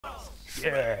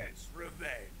Yeah.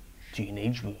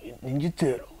 Teenage Mutant Ninja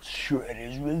Turtles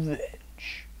Shredders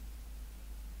Revenge.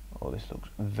 Oh, this looks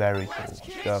very cool.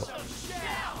 Let's go.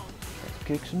 Let's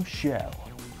kick some shell.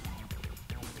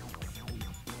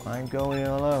 I'm going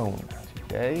alone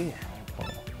today. Oh.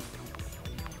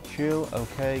 Chill,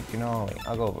 okay, gnarly.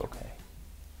 I'll go with okay.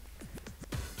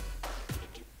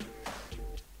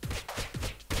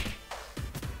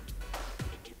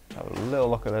 Have a little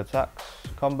look at the attacks.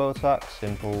 Combo attacks,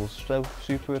 simples,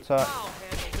 super attack,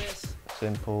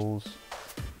 simples,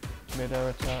 mid-air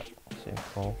attack,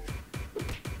 simple,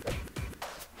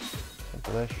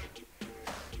 simple-ish,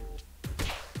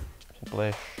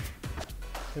 simple-ish,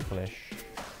 simple-ish.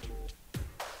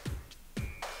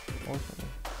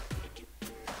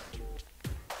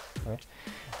 Okay.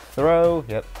 Throw,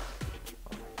 yep.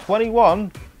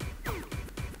 21?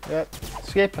 Yep.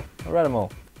 Skip, I read them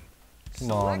all.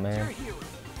 Come on, man.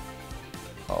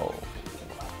 Oh.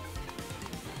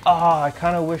 Ah, I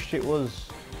kind of wished it was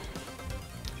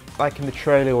like in the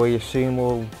trailer where you see them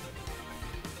all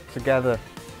together.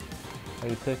 How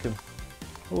you pick them.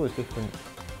 Oh, it's different.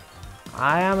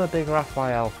 I am a big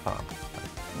Raphael fan.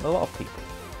 A lot of people.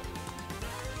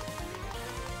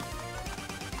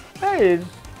 Hey,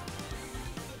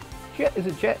 is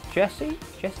it Jesse?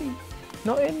 Jesse?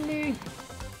 Not in the...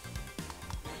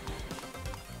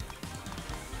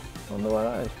 I don't know what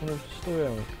that is. One of the story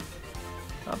elements.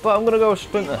 But I'm gonna go with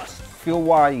Splinter. Feel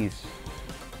wise.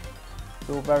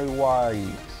 Feel very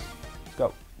wise. Let's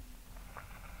go.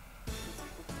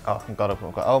 Oh, thank God!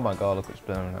 Oh my God! Look at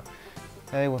Splinter now.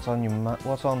 Hey, what's on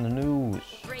the news?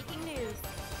 Breaking news.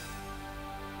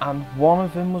 And one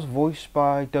of them was voiced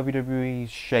by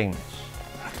WWE's Sheamus.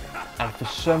 And for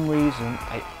some reason,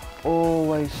 I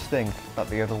always think that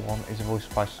the other one is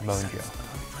voiced by Samoa Joe.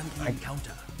 I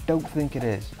don't think it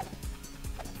is.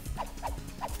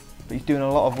 But he's doing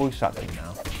a lot of voice acting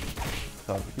now.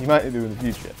 So he might do in the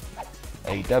future.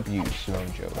 AW Samoa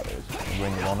Joe, that is.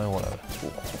 Ring of Honor, whatever.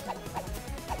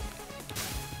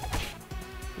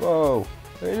 Whoa!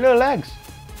 Little legs!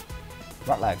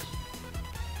 Rat legs.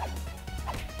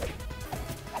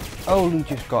 Only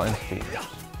just got into these.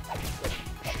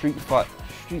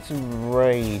 Streets of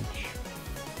Rage. I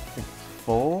think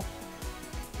 4?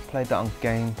 Played that on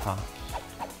Game Pass.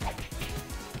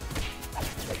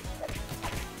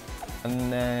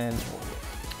 And then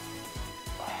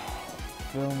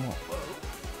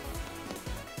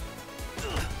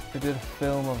they did a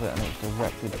film of it and it was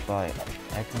directed by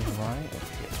Edmund Wright.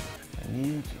 I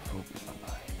need to focus on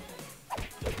that.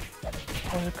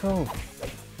 What's it called?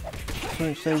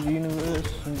 Something Save the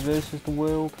Universe versus the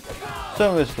World.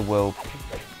 Something versus the World.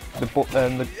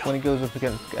 When he goes up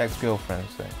against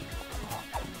ex-girlfriends thing.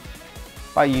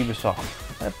 By Ubisoft.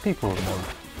 People who know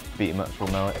beat 'em ups will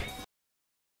know it.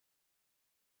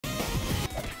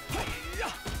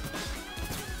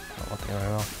 Very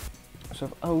well. So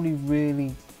I've only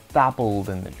really dabbled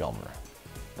in the genre,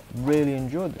 but really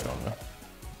enjoyed the genre.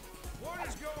 What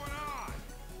is going on?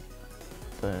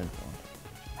 Third one.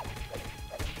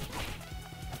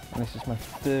 And this is my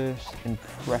first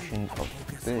impression of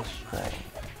this one.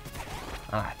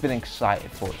 And I've been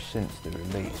excited for it since the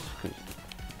release, because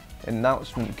the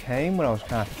announcement came when I was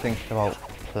kind of thinking about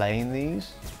playing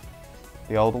these,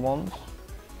 the older ones.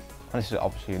 And this is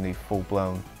obviously a new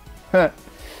full-blown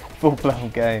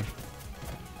game.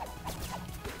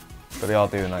 But they are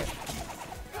doing like,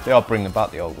 they are bringing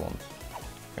back the old ones.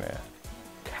 Yeah.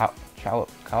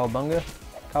 Cowabunga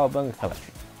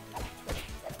collection.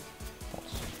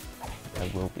 There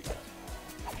will be.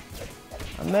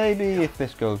 And maybe if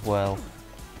this goes well,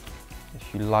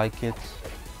 if you like it.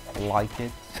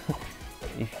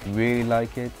 If you really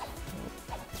like it,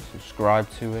 subscribe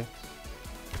to it.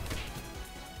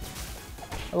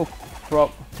 Oh,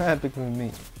 big with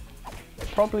me.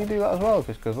 Probably do that as well,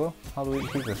 just because, well, how do we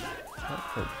keep this?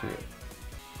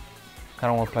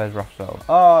 Kind of want to play as Raphael.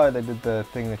 Oh, they did the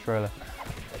thing in the trailer.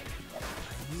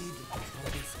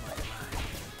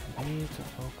 I need to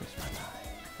focus my mind.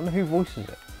 I wonder who voices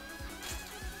it.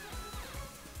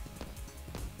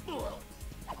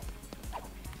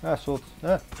 Ah, swords.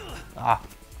 Ah.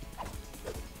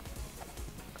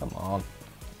 Come on.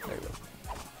 There we go.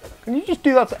 Can you just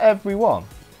do that to everyone?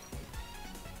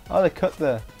 Oh, they cut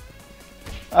the...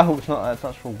 Oh, it's not, that's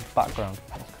actual background.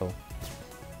 That's cool.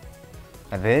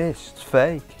 And this, it's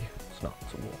fake. It's not,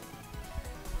 it's a wall.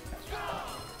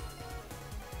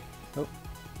 Oh.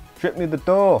 Trip me the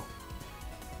door.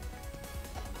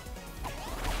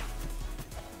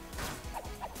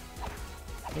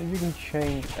 Maybe you can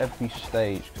change every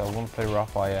stage, because I want to play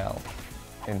Raphael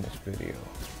in this video.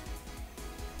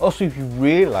 Also, if you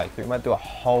really like it, we might do a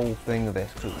whole thing of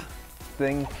this, because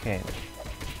thinking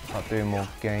about doing more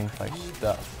gameplay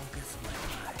stuff.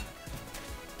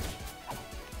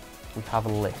 We have a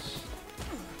list.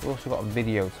 We've also got a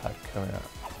video tag coming out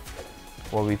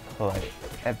where we play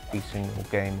every single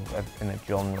game in a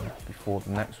genre before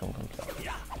the next one comes out.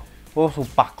 We'll also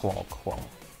backlog one,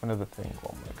 another thing.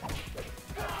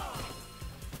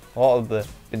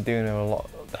 Been doing a lot.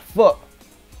 The foot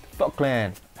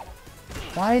clan.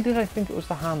 Why did I think it was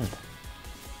the hand?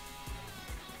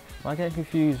 Am I getting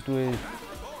confused with?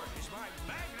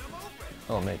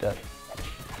 Oh, I made that.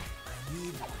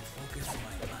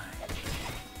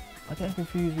 I get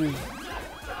confused with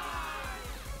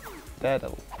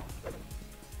Daredevil.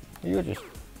 You're just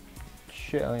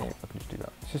shit, aren't you? I can just do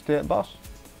that. It's just the boss.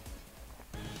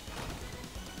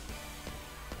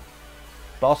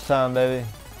 Boss time, baby.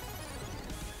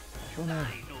 What's your name?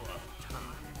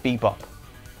 Bebop.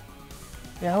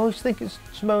 Yeah, I always think it's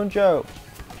Samoan Joe.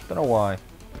 Don't know why. I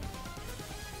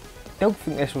don't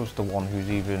think this was the one who's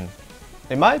even.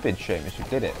 It might have been Seamus who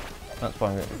did it. That's why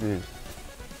I'm getting confused.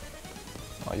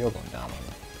 Oh, you're going down on me.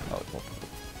 Oh, it's up.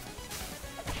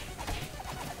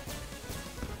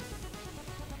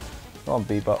 Come on,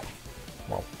 Bebop.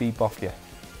 Well, Bebop you.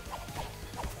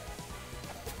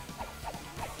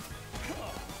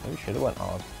 Maybe should have went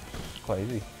hard. It's quite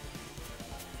easy.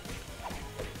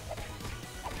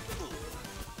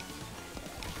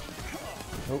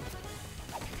 Oh,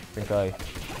 I think I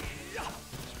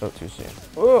spoke too soon.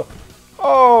 Oh!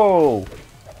 Oh!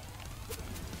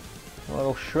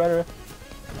 Little shredder.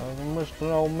 I'm just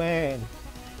an old man.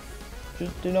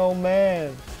 Just an old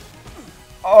man.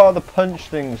 Oh, the punch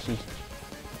things is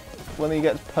when he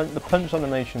gets punched. The punch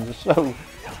animations are so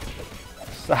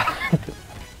sad.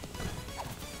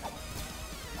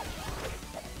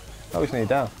 Oh, he's nearly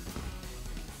down.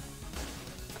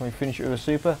 Can we finish it with a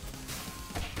super?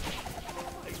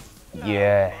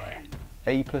 Yeah.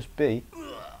 A plus B.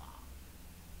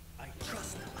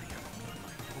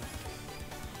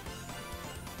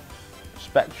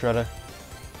 Spec Shredder.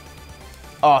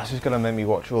 Oh, this is gonna make me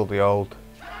watch all the old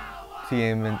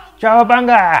TMNT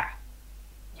Cowabunga.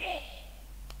 Yeah.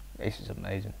 This is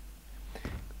amazing.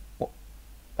 What?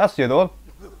 That's the other one.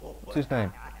 What's his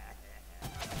name?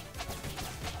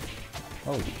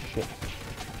 Holy shit.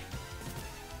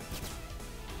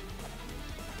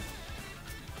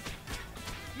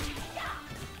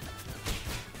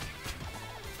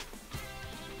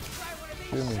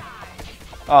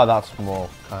 Oh, that's more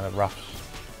kind of Raph's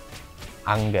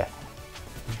anger.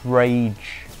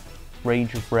 Rage.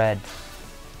 Rage of red.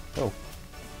 Oh.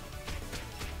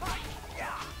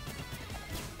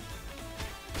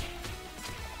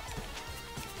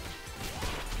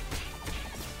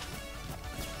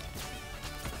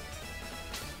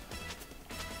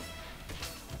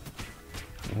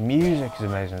 The music is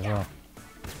amazing as well.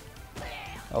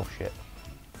 Oh shit.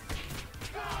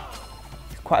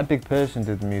 Quite a big person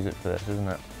did the music for this, isn't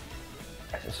it?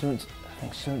 I think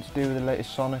something to do with the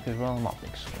latest Sonic as well. I'm not a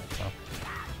big Sonic fan,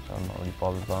 so I'm not really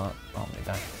bothered by that. Oh, me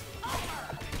down.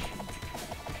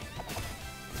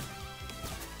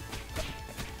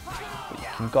 But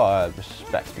you've got to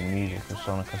respect the music of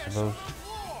Sonic, I suppose.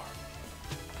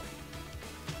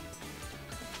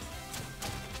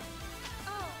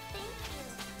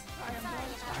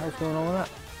 What's going on with that?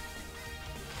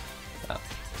 Oh.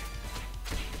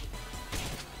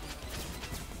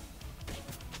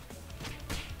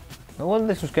 No wonder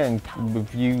this was getting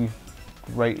reviewed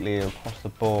greatly across the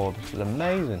board. This is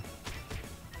amazing.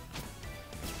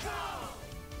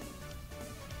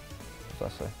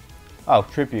 What's that say? Oh,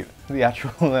 tribute to the actual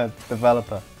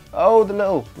developer. Oh, the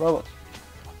little robots.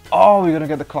 Oh, we're gonna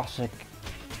get the classic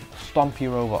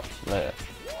stompy robots later.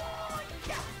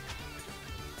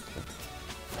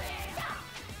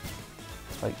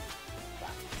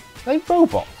 Are they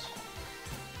robots?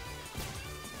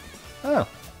 Oh.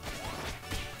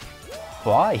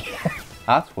 Why?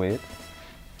 That's weird.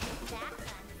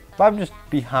 If I'm just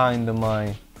behind on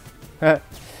my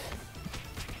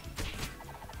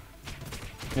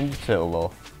Ninja Turtle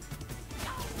lore.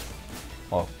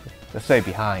 Well, let's say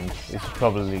behind. It's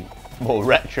probably more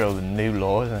retro than new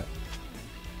lore, isn't it?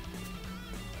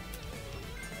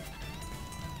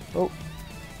 Oh.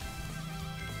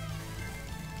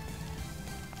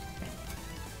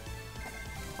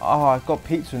 Oh, I've got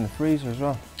pizza in the freezer as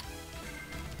well.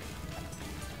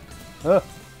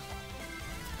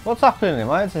 What's happening?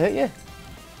 Am I had to hit you?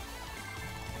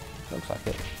 Looks like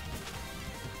it.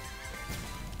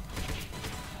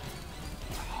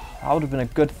 That would have been a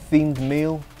good themed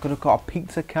meal. Could have got a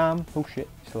pizza cam. Oh shit,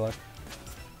 still alive.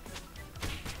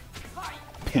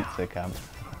 Pizza cam.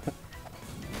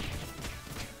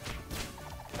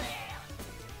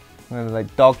 And then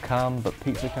like dog cam, but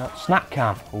pizza cam, snack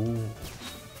cam. Ooh.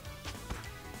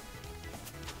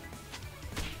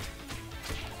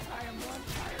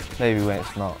 Maybe when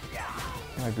it's not.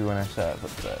 Maybe when I set it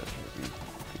upstairs.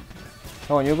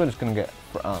 Oh, and you're just gonna get.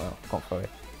 Oh no, can't throw it.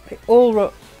 I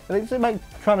think it's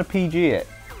like trying to PG it.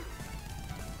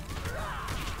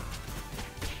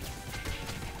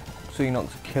 So you're not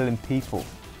killing people.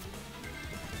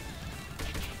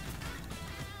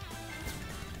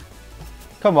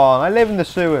 Come on, I live in the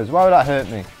sewers. Why would that hurt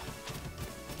me?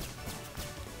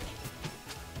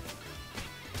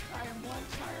 I am one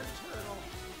tired turtle.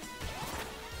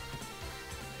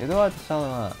 You don't have to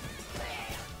sound like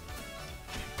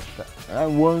that.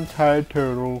 I'm one tired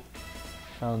turtle.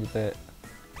 Sounds a bit.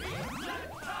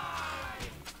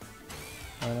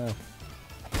 I know.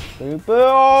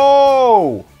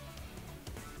 Oh!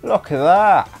 Look at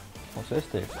that! What's this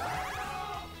do?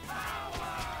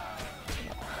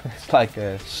 It's like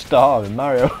a star in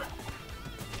Mario.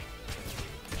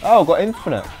 Oh, got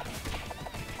infinite.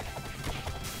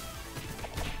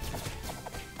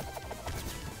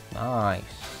 Nice.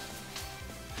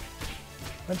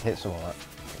 Let's hit someone like that.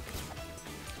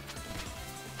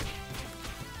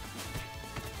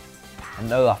 I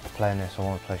know after playing this I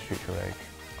want to play Streets of Rage,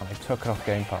 and I took it off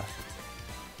Game Pass.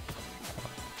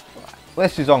 Well,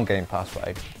 this is on Game Pass, but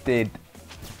I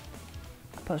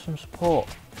put some support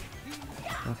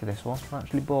into this one. I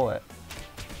actually bought it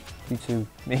due to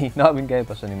me not having Game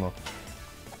Pass anymore.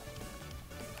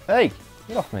 Hey,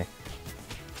 get off me.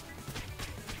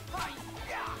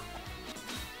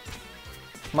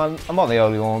 Man, I'm not the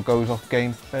only one who goes off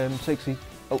Game 60.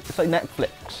 Oh, it's like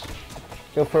Netflix.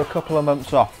 Go for a couple of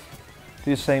months off.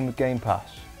 Do the same with Game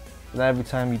Pass. And then every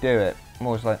time you do it, I'm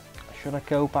always like, should I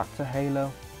go back to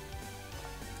Halo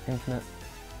Infinite?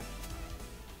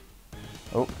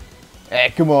 Oh,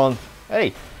 hey, come on.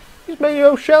 Hey, he's made your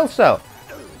own shell cell.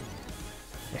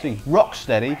 See, rock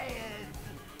steady.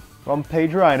 Ron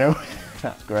Page Rhino.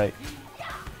 That's great.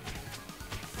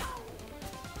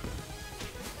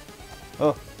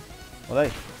 Oh,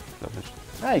 well,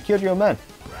 hey, killed your man.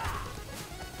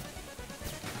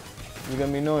 You're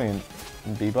gonna be annoying,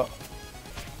 Bebop.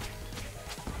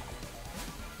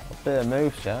 A bit of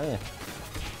moves, aren't you?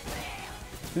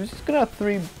 This is gonna have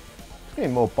three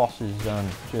more bosses than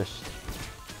just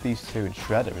these two in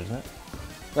Shredder, isn't it?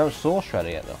 We haven't saw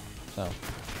Shredder yet though, so I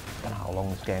don't know how long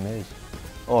this game is.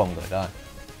 Oh, I'm gonna die.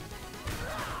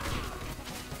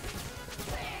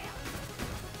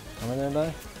 Am I gonna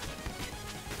die?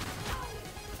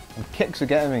 And kicks are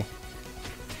getting me.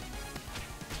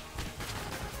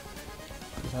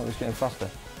 Oh, it's getting faster.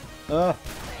 Oh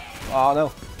no.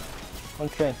 One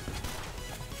train.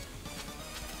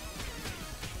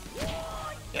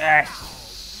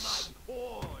 Yes!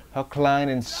 Hook, line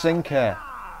and sinker.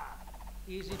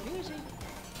 Easy peasy.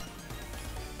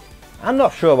 I'm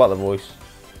not sure about the voice.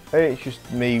 Maybe it's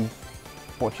just me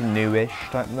watching newish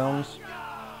type films.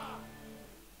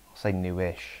 I'll say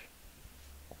newish.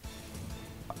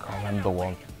 I can't remember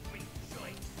one.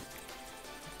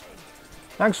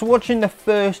 Thanks for watching the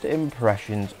first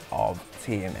impressions of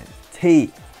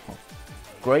TMNT.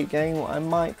 Great game I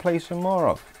might play some more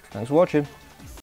of. Thanks for watching.